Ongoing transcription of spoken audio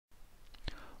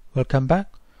Welcome back.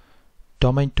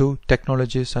 Domain-2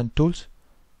 technologies and tools.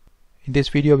 In this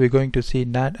video we're going to see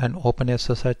NAT and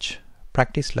OpenSSH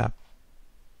practice lab.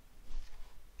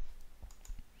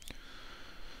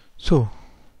 So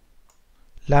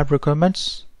lab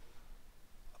requirements: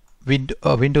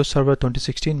 Windows Server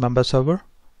 2016 member server,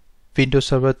 Windows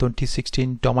Server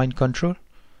 2016 domain control,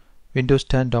 Windows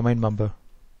 10 domain member.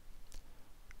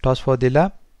 Task for the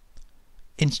lab: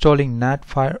 installing NAT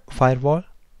Firewall,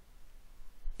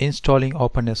 installing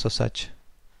OpenSSH.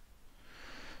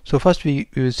 So first we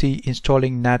will see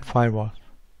installing NAT Firewall.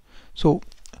 So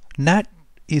NAT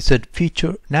is a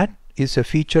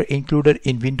feature included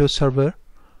in Windows Server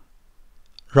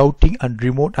Routing and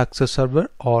Remote Access Server,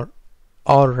 or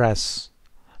RAS.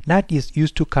 NAT is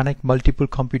used to connect multiple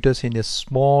computers in a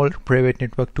small private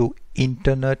network to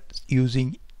internet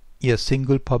using a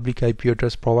single public IP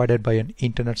address provided by an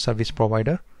internet service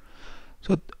provider.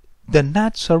 So the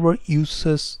NAT server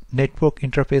uses network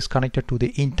interface connected to the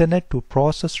internet to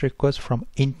process requests from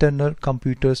internal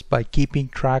computers by keeping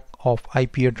track of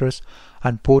IP address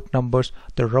and port numbers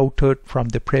that are routed from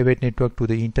the private network to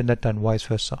the internet and vice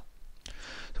versa.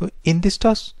 So in this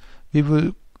task we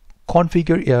will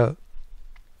configure a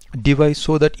device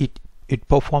so that it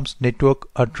performs network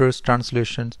address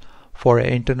translations for an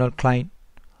internal client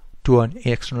to an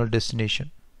external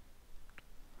destination.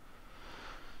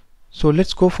 So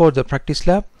let's go for the practice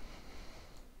lab.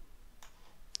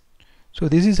 So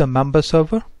this is a member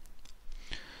server.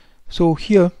 So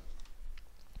here,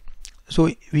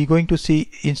 we're going to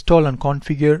see install and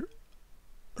configure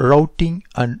routing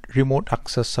and remote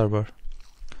access server.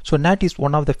 So NAT is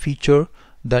one of the feature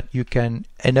that you can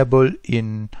enable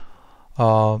in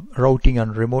routing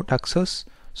and remote access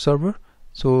server.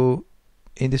 So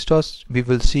in this task we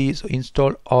will see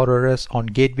install RRS on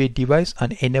gateway device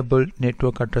and enable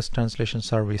network address translation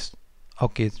service.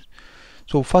 Okay,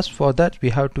 so first for that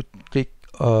we have to click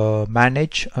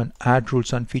manage and add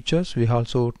rules and features. We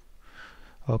also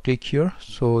click here,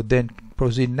 so then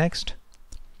proceed next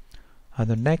and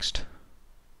then next.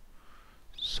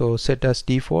 So set as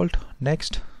default,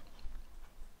 next.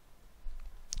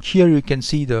 Here you can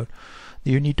see that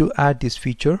you need to add this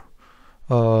feature,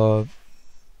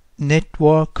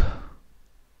 network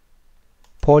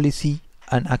policy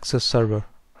and access server.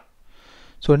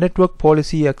 So network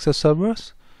policy access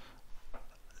servers,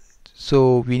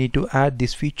 so we need to add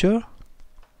this feature,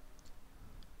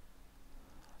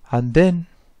 and then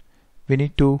we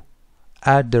need to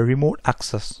add the remote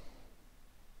access.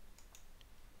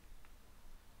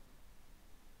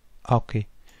 Okay,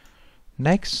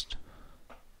 next,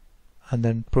 and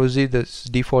then proceed this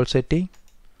default setting.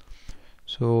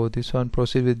 So this one,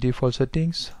 proceed with default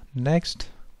settings, next.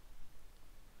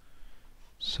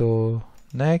 So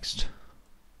next.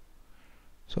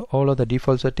 So all of the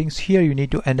default settings. Here you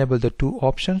need to enable the two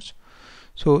options.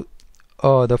 So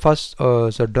the first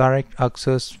is a direct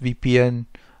access VPN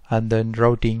and then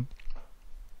routing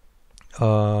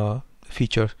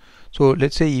feature. So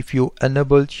let's say if you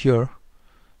enable here,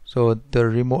 so the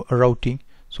remote routing,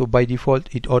 so by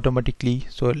default it automatically,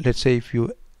 so let's say if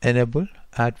you enable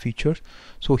add features,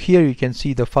 so here you can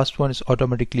see the first one is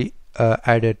automatically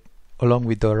added along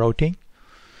with the routing.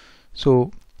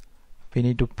 So we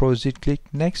need to proceed, click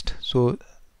next. So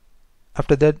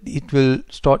after that it will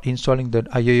start installing the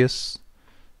IIS.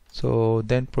 So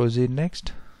then proceed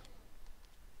next,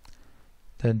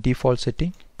 then default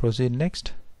setting, proceed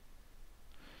next.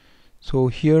 So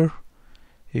here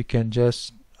you can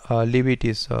just leave it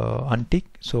is untick,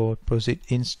 so proceed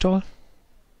install.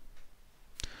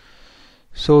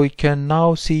 So you can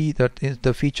now see that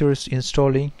the feature is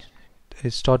installing,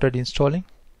 it started installing.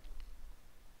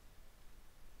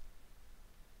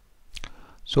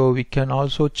 So we can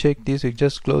also check this, we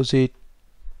just close it.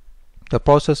 The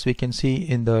process we can see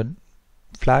in the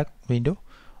flag window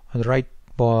on the right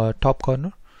top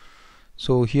corner.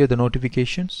 So here the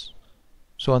notifications.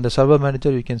 So on the server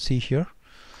manager you can see here.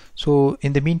 So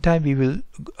in the meantime we will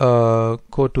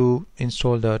go to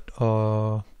install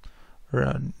that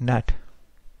NAT.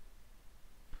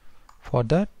 For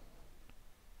that,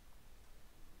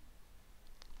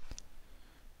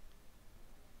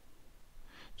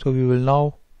 so we will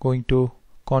now going to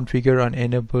configure and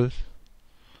enable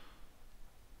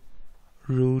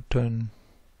root, and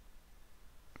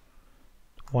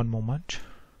one moment.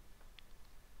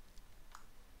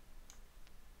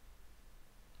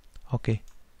 Okay,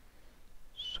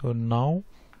 so now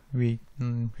we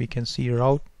can see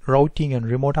routing and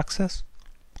remote access.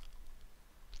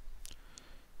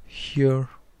 Here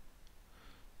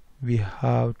we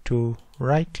have to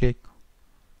right click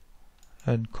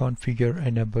and configure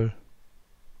enable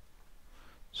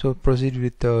So proceed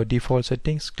with the default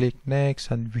settings, click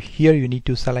next, and here you need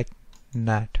to select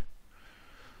NAT.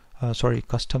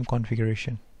 Custom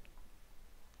configuration.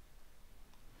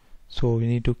 So you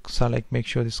need to select, make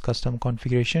sure this custom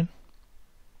configuration.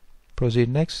 Proceed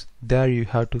next. There you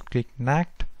have to click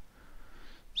NAT.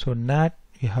 So NAT,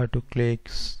 you have to click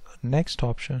next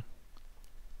option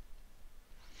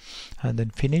and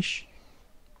then finish.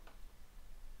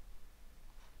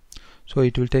 So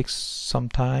it will take some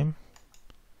time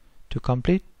to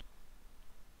complete.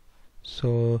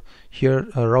 So here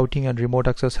routing and remote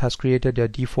access has created a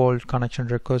default connection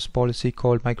request policy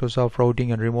called Microsoft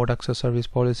Routing and Remote Access Service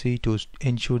Policy to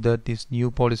ensure that this new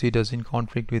policy doesn't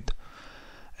conflict with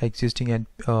existing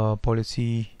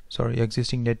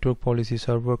existing network policy,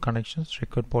 server connections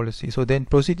record policy. So then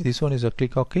proceed. This one is a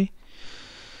click OK.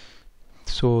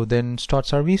 So then start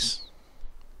service.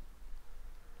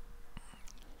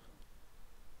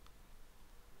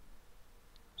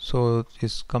 So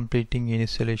it's completing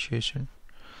initialization.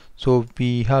 So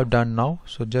we have done now.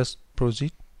 So just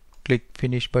proceed, click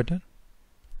finish button.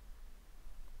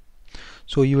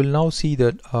 So you will now see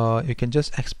that you can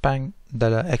just expand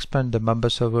the member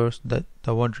servers that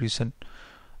the one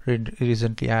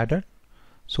recently added.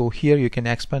 So here you can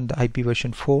expand the IP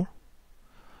version 4.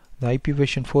 The IP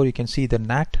version 4, you can see the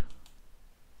NAT.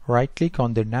 Right click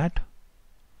on the NAT.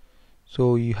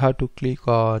 So you have to click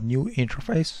new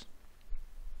interface.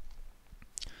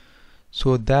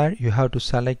 So there you have to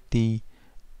select the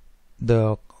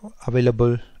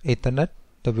available Ethernet,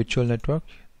 the virtual network,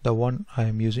 the one I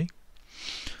am using.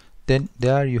 Then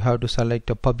there you have to select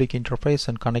a public interface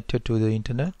and connect it to the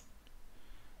internet.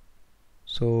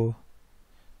 So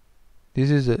this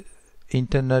is a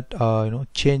internet,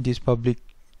 change this public.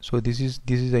 So this is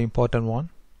the important one.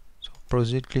 So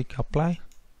proceed, click apply.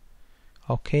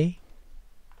 Okay.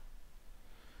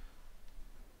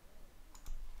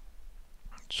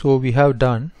 So we have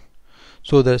done.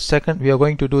 So we are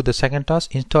going to do the second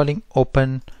task, installing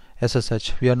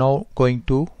OpenSSH. We are now going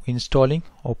to installing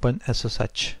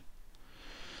OpenSSH.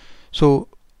 So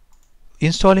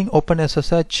installing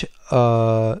OpenSSH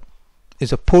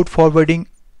is a port forwarding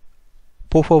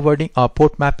or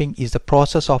port mapping is the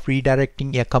process of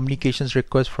redirecting a communications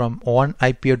request from one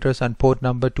IP address and port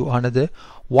number to another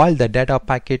while the data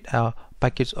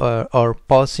packets are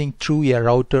passing through a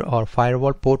router or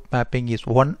firewall. Port mapping is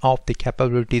one of the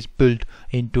capabilities built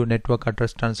into network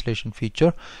address translation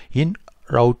feature in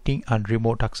routing and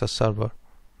remote access server.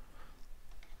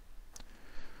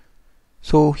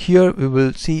 So here we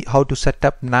will see how to set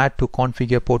up NAT to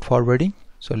configure port forwarding.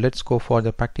 So let's go for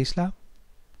the practice lab.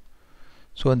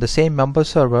 So in the same member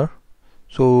server,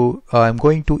 so I'm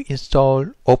going to install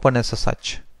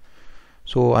OpenSSH.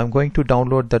 So I'm going to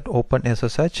download that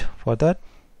OpenSSH for that.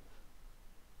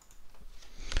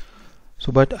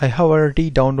 So but I have already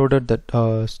downloaded that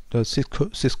the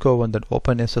Cisco one, that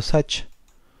OpenSSH.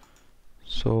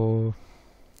 So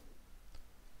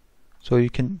you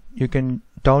can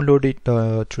download it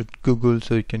through Google.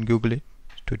 So you can Google it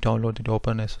to download the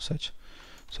OpenSSH.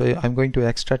 So I'm going to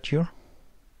extract here.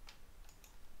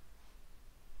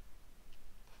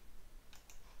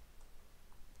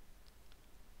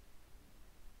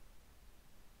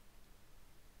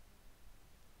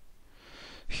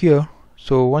 Here,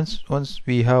 so once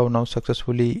we have now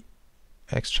successfully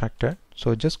extracted,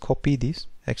 so just copy this,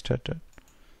 extract it.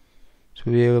 So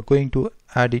we are going to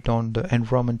add it on the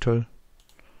environmental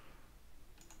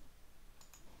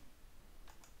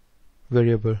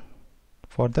variable.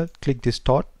 For that, click the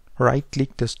start, right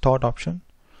click the start option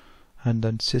and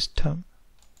then system.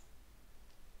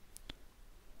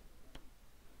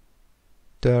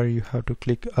 There you have to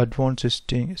click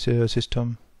advanced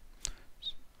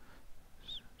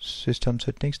system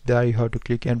settings. There you have to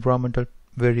click environmental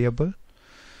variable.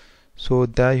 So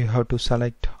there you have to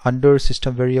select under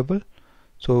system variable.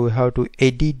 So we have to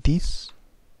edit this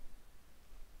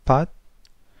path.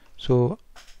 So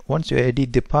once you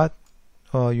edit the path,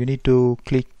 you need to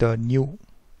click the new.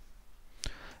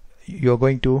 You are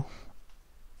going to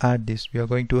add this. We are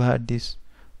going to add this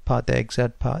path, the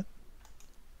exact path.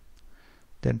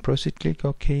 Then proceed, click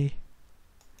OK.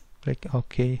 Click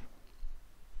OK.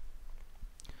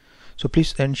 So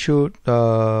please ensure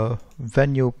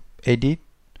when you edit,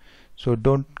 so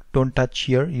don't touch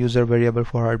here user variable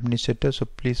for administrator. So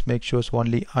please make sure it's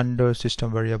only under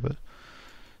system variable,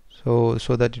 so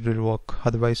that it will work.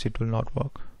 Otherwise it will not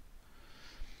work.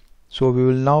 So we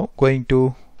will now going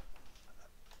to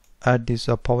add this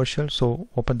PowerShell. So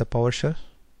open the PowerShell,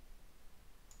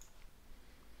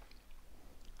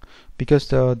 because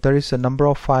there is a number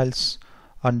of files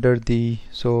under the.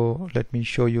 So let me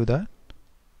show you that.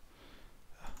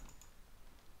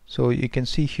 So you can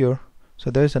see here,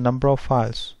 so there is a number of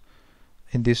files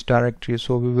in this directory,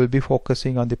 so we will be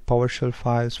focusing on the PowerShell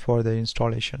files for the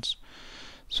installations.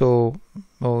 So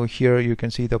here you can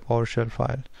see the PowerShell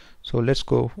file. So let's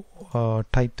go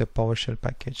type the PowerShell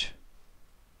package.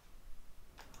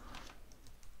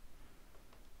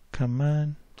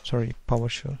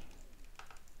 PowerShell.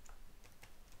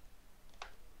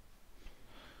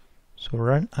 So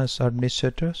run as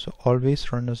administrator, so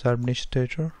always run as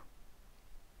administrator,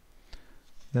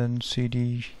 then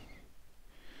cd.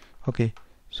 Okay,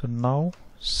 so now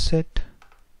set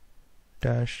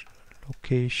dash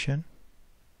location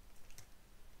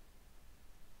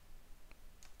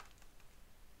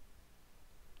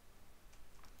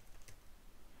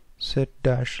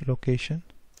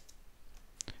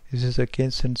This is a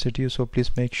case sensitive, so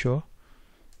please make sure.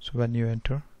 So when you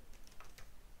enter,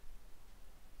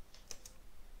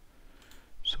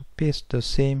 so paste the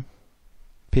same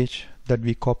page that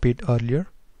we copied earlier.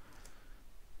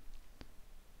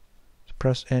 So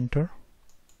press enter.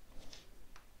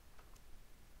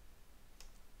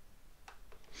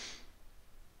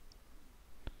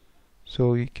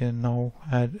 So we can now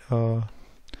add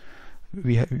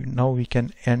we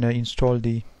can install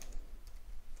the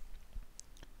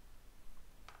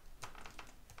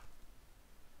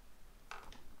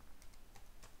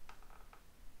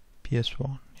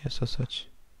PS1 SSH.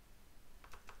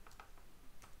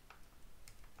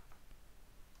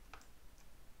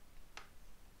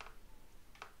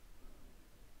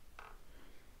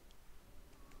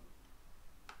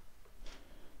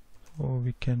 So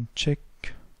we can check.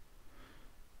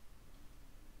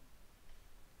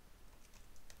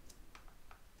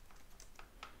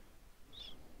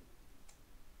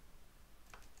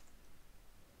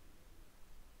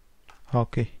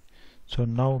 Okay, so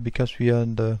now because we are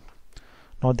in the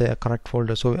not the correct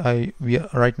folder, so we are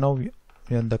right now we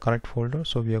are in the correct folder,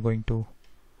 so we are going to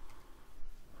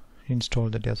install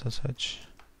the SSH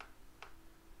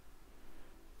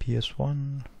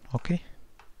PS1. Okay,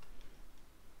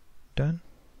 done.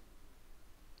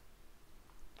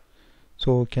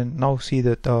 So we can now see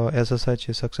that SSH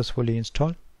is successfully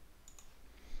installed.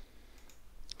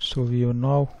 So we are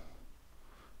now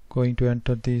going to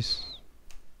enter this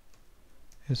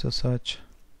SSH.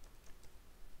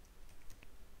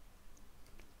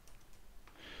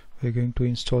 We're going to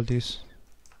install this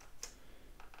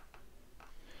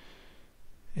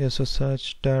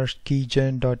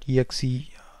ssh-keygen.exe.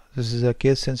 This is a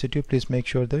case sensitive, please make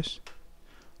sure this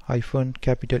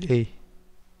 -A.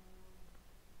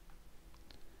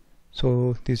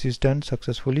 So this is done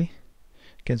successfully.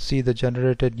 You can see the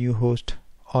generated new host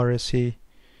RSA.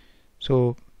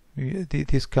 So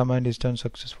this command is done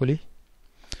successfully.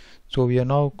 So we are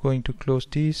now going to close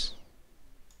these.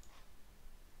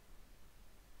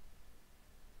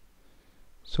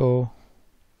 So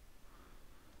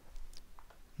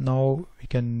now we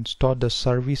can start the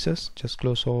services. Just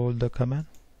close all the command,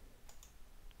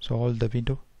 so all the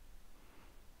window.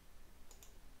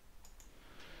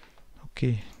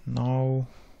 Okay, now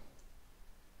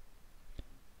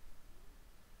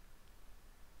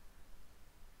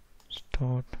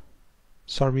start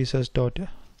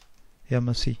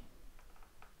services.msc.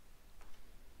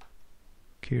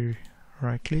 Okay,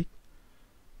 right click,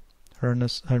 run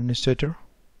as administrator.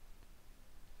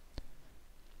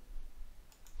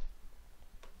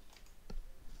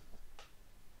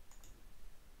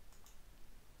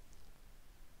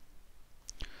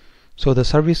 So the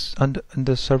service and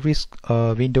the service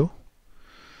window,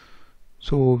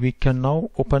 so we can now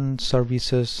open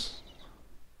services.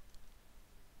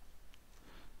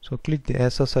 So click the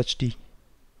SSHD,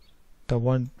 the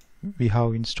one we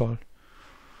have installed.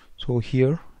 So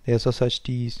here the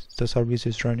SSHD is the service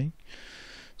is running.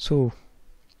 So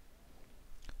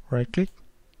right click,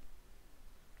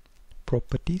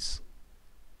 properties,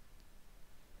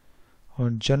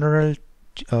 on general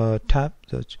tab,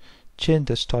 change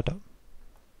the startup.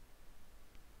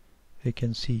 You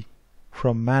can see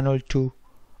from manual to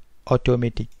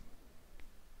automatic.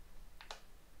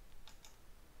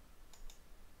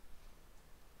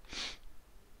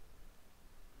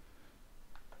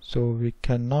 So we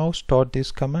can now start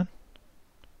this command.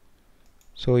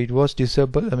 So it was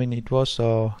disabled, it was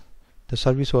the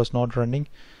service was not running,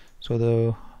 so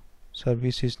the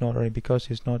service is not running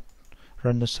because it's not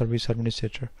run the service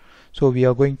administrator. So we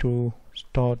are going to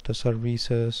start the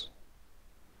services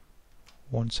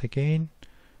once again,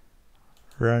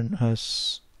 run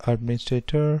as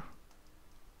administrator.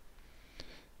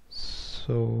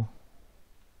 So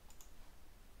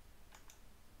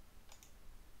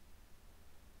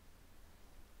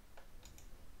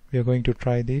we are going to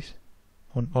try this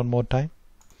one more time.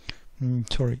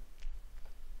 sorry.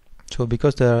 So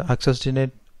because the access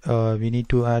denied, we need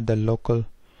to add the local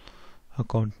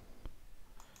account.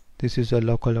 This is a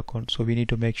local account, so we need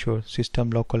to make sure system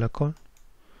local account,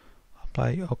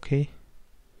 apply OK.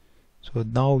 So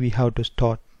now we have to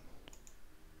start.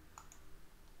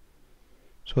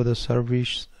 So the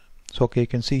service, so okay, you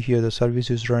can see here the service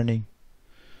is running.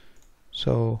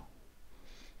 So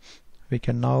we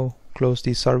can now close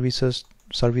the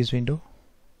service window.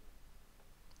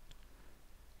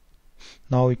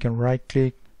 Now we can right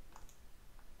click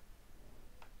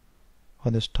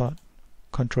on the start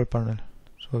control panel.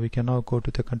 So we can now go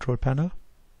to the control panel,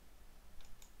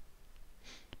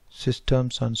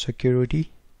 systems and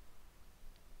security.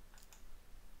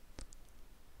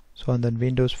 So on the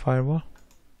Windows firewall.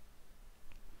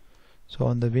 So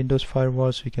on the Windows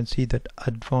firewalls, we can see that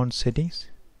advanced settings.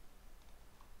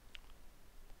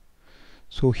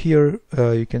 So here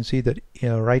you can see that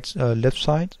left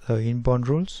side inbound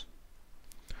rules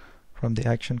from the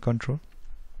action panels.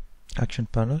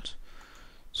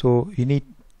 So you need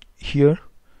here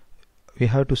we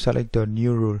have to select the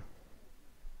new rule.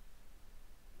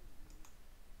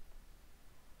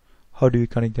 How do we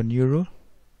connect the new rule?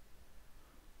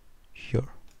 Here.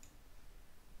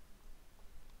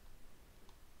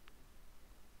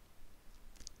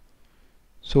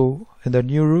 So in the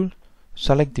new rule,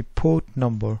 select the port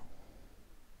number.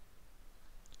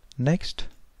 Next,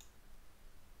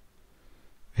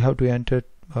 we have to enter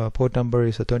port number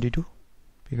is a 22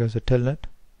 because the telnet.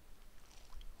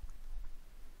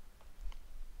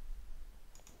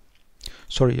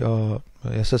 Sorry,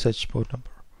 SSH port number.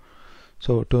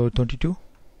 So to 22,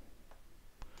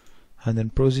 and then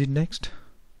proceed next.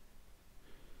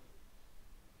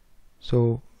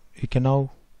 So you can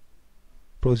now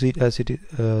proceed as it is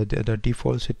the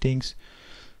default settings.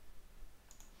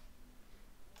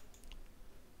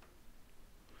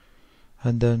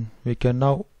 And then we can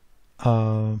now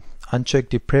uncheck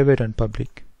the private and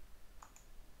public.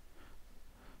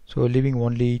 So leaving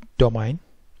only domain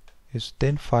is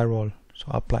then firewall. So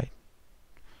apply.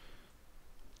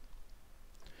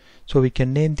 So we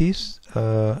can name this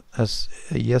as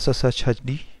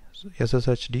SSHD.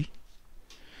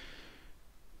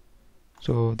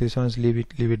 So this one is leave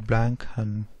it blank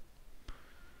and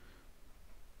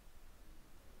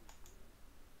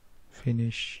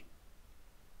finish.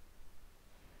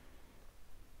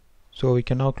 So we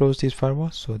can now close this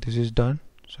firewall. So this is done,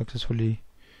 successfully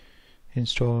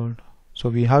installed. So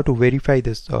we have to verify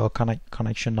this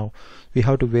connection now. We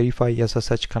have to verify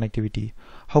SSH connectivity.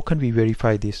 How can we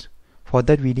verify this? For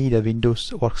that we need a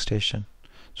Windows workstation.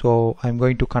 So I'm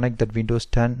going to connect that Windows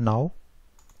 10 now.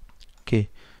 Okay,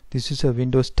 this is a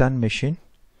Windows 10 machine.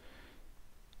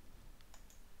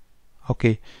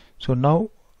 Okay, so now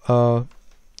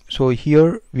so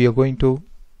here we are going to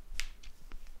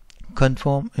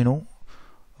confirm, you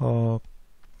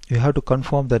have to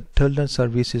confirm that telnet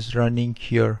service is running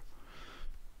here.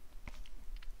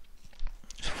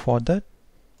 For that,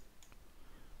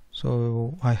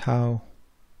 so I have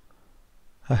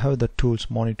the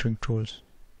tools, monitoring tools.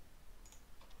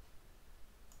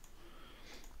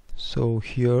 So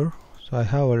here, so I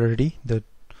have already the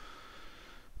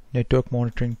network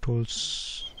monitoring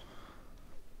tools.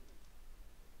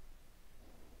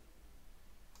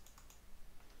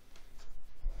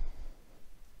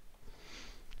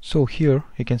 So here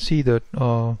you can see that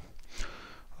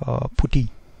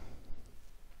putty.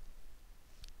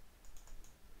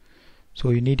 So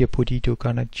you need a putty to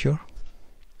connect here.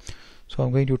 So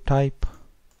I'm going to type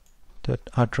that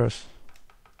address.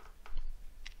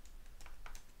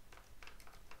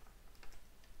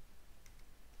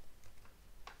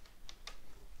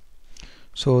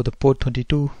 So the port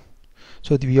 22.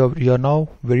 So we are now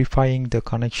verifying the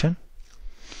connection.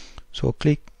 So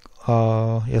click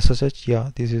SSH. Yeah,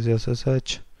 this is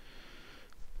SSH.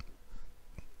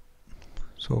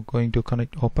 So going to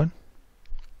connect, open.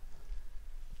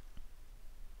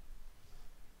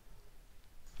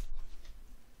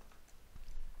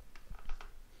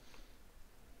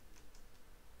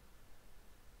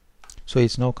 So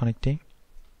it's now connecting.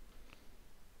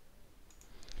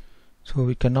 So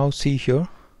we can now see here.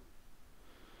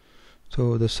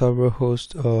 So the server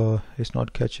host is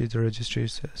not catchy, the registry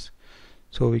says.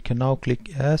 So we can now click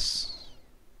yes.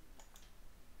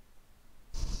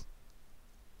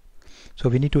 So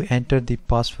we need to enter the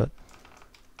password,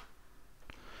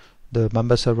 the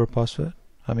member server password,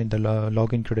 I mean the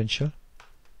login credential.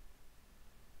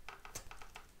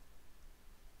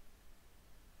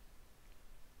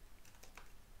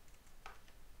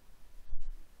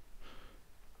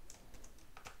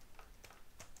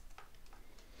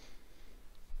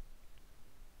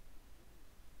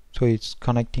 So it's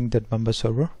connecting that member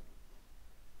server.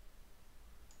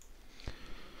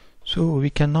 So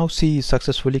we can now see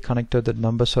successfully connected that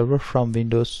member server from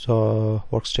Windows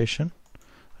workstation,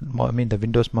 I mean the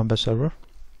Windows member server.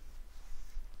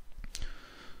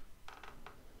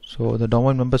 So the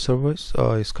domain member server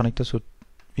is connected, so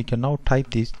we can now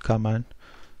type this command.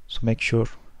 So make sure.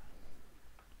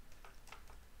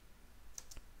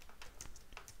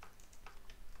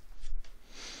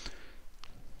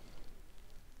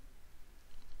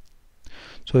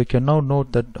 So you can now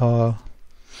note that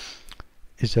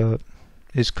is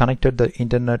connected the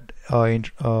internet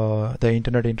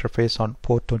interface on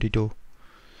port 22.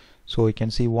 So we can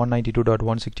see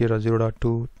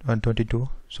 192.168.0.2 and 22.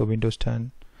 So Windows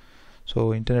 10.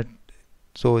 So internet.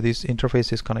 So this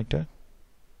interface is connected.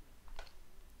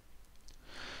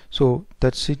 So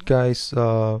that's it, guys.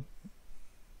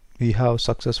 We have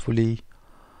successfully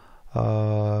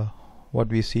what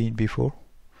we seen before.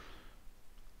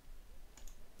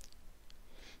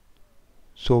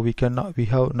 So we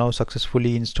have now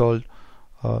successfully installed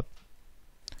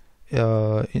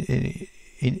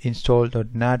installed the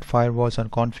NAT firewalls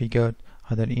and configured,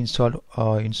 and then installed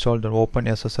the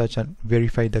OpenSSH and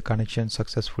verified the connection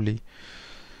successfully.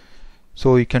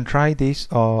 So you can try this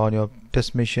on your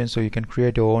test machine. So you can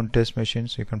create your own test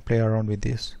machines. You can play around with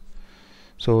this.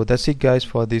 So that's it, guys,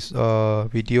 for this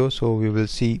video. So we will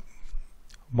see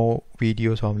more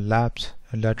videos on labs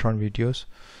and later on videos.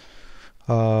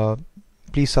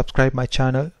 Please subscribe my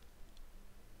channel,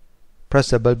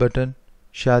 press the bell button,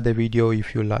 share the video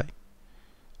if you like.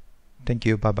 Thank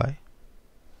you. Bye bye.